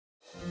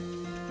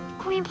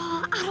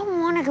Grandpa, I don't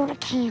want to go to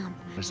camp.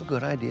 It's a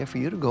good idea for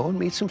you to go and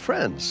meet some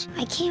friends.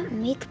 I can't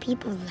make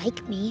people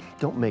like me.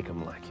 Don't make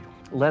them like you.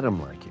 Let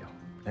them like you.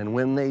 And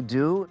when they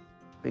do,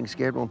 being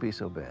scared won't be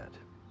so bad.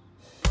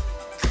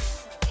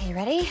 Okay,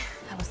 ready?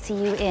 I will see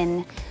you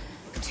in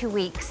 2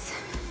 weeks.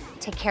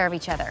 Take care of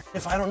each other.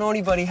 If I don't know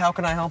anybody, how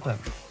can I help him?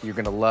 You're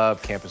gonna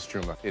love Camp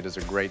Estruma. It is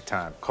a great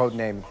time.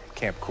 Codename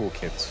Camp Cool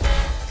Kids.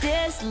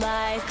 This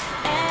life,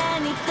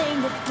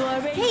 anything but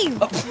boring. Hey,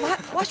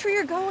 watch where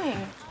you're going.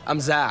 I'm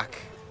Zach.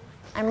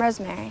 I'm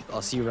Rosemary.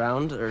 I'll see you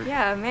around, or...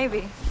 Yeah,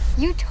 maybe.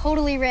 You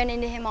totally ran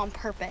into him on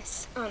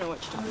purpose. I don't know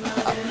what you're talking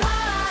about.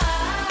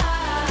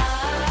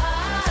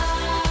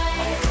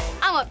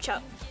 I'm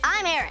Upchuck.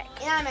 I'm Eric.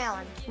 And I'm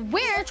Alan.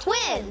 We're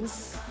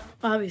twins.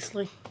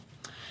 Obviously.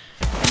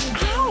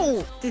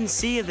 Ow! Didn't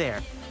see you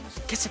there.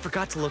 Guess I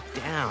forgot to look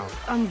down.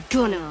 I'm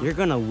gonna. You're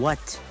gonna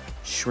what,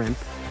 shrimp?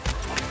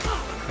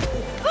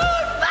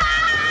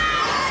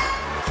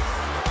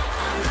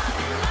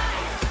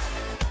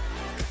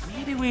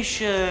 Maybe we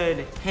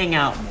should hang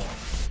out more.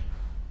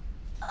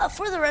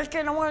 For the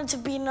record, I wanted to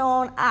be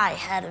known I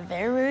had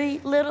very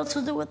little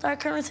to do with our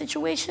current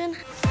situation.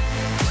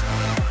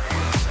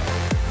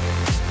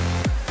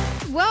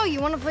 Well, you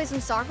want to play some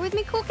soccer with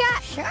me, Cool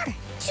Cat? Sure.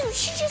 Dude,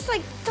 she just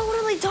like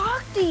totally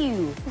talked to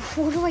you.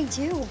 What do I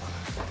do?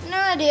 No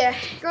idea.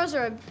 Girls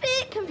are a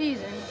bit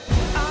confusing.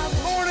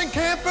 Morning,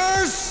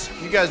 campers!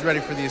 You guys ready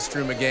for the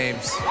Estruma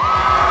Games?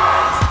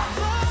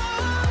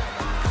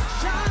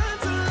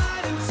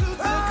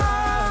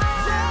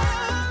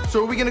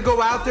 So are we gonna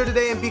go out there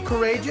today and be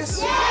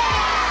courageous?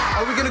 Yeah!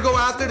 Are we gonna go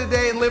out there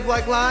today and live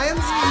like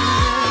lions?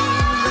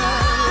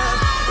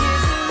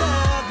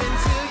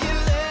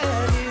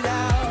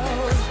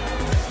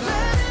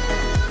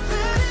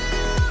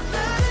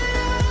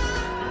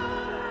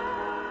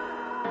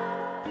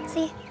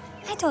 See,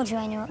 I told you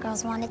I knew what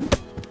girls wanted.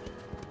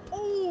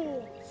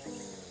 Ooh.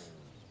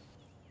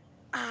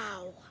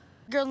 Ow.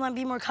 Girls might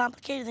be more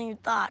complicated than you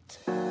thought.